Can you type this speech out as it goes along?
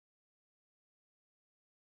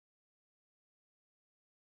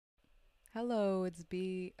Hello, it's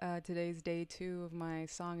B. Today's day 2 of my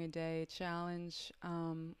song a day challenge.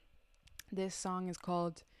 This song is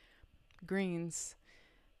called Greens.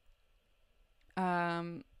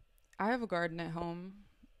 Um, I have a garden at home,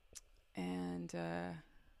 and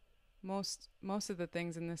most of the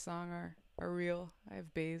things in this song are real. I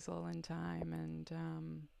have basil and thyme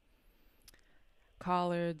and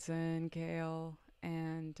collards and kale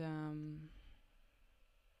and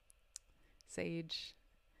sage.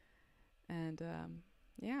 And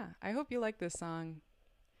yeah, I hope you like this song.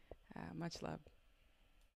 Much love.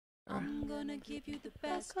 I'm gonna give you the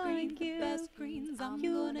best greens, the best greens. I'm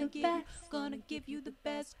gonna give you the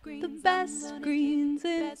best greens, The best greens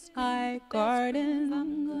in my garden.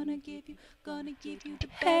 I'm gonna give you the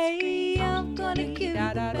best Hey, greens. I'm gonna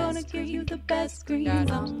give you the best greens.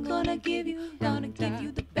 I'm gonna give you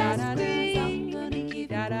the best greens. I'm gonna give you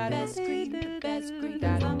the best greens, the best greens.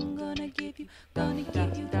 I'm gonna give you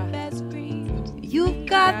the best greens. You've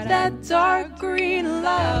got that dark green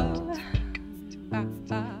love.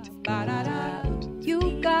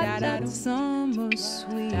 You got that summer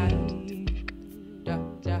sweet.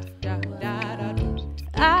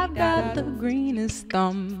 I've got the greenest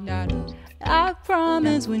thumb. I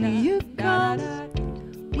promise when you come,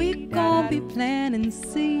 we gon' be planting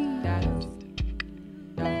seeds.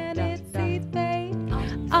 Planting seeds, babe.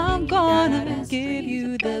 I'm gonna give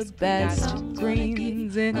you the best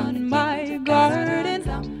greens in my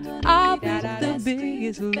garden. I'll pick the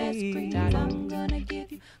biggest leaves. I'm gonna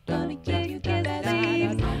give you the best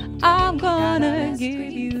greens. I'm gonna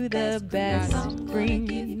give you the best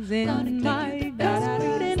greens in my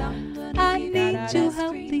garden. I need you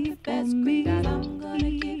healthy for me. I'm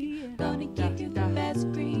gonna give you the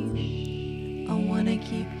best greens. I wanna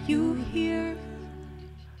keep you here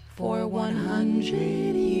for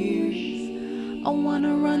 100 years. I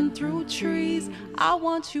wanna run through trees. I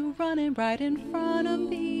want you running right in front of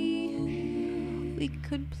me. We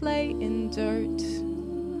could play in dirt.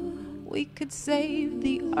 We could save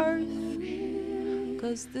the earth.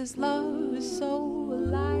 'Cause this love is so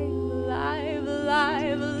alive, alive,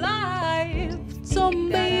 alive, alive.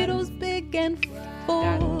 Tomatoes big and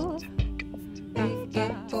full. Big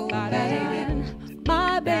and full, baby.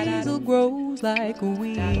 My basil grows like a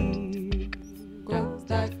weed. Grows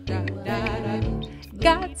like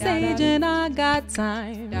got sage and I got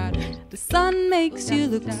thyme. The sun makes you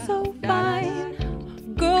look so fine.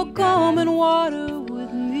 Girl, come and water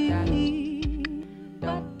with me.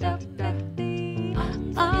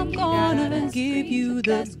 I'm gonna give you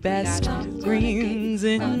the best greens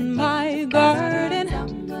in my garden.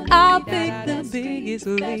 I'll pick the biggest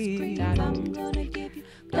leaves. I'm gonna give you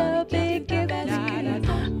The biggest leaves.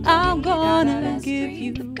 I'm gonna give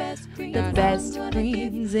you the best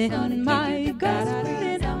greens in my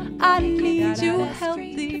garden. I need you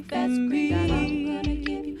healthy for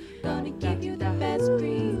me. gonna give you the best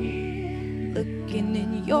greens. Looking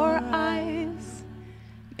in your eyes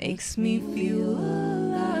makes me feel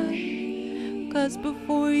alive. 'Cause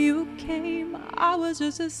before you came, I was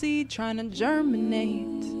just a seed trying to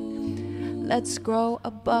germinate. Let's grow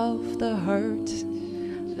above the hurt.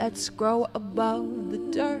 Let's grow above the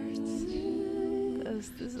dirt. 'Cause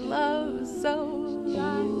this love is so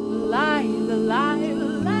alive, alive,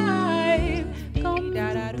 alive. Come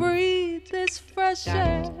breathe this fresh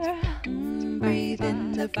air. Breathe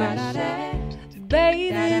in the fresh air.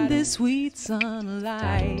 Bathe in this sweet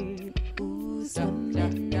sunlight. Ooh, swim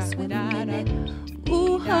in it, swim in it.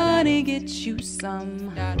 Ooh, honey, get you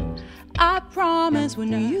some. I promise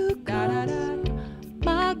when you come,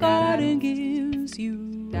 my garden gives you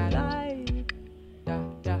life.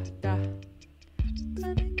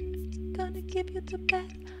 Gonna give you the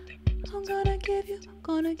best. I'm gonna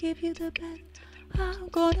give you the best. I'm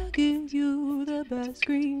gonna give you the best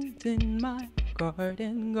greens in my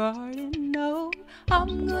garden, no.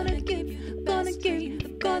 I'm gonna give you, I'm gonna give you the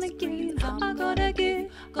best greens in my garden.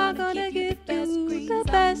 I'm gonna give you the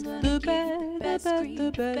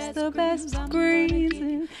best greens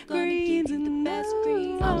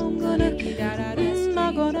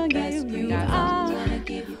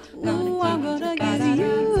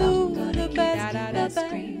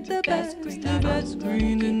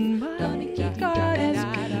in my garden.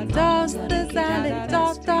 Toss the salad,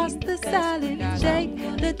 toss the salad, shake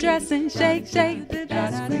the dressing, shake the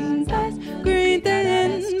dressing. Best greens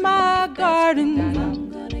in my garden. I'm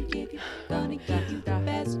gonna give you the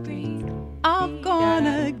best greens. I'm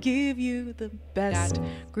gonna give you the best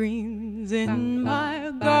greens in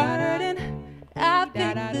my garden. I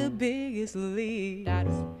pick the biggest leaves.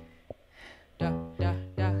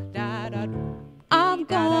 I'm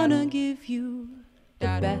gonna give you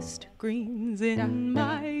the best greens in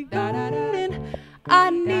my garden. I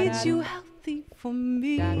need you healthy for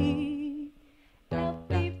me.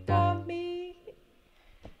 Healthy for me.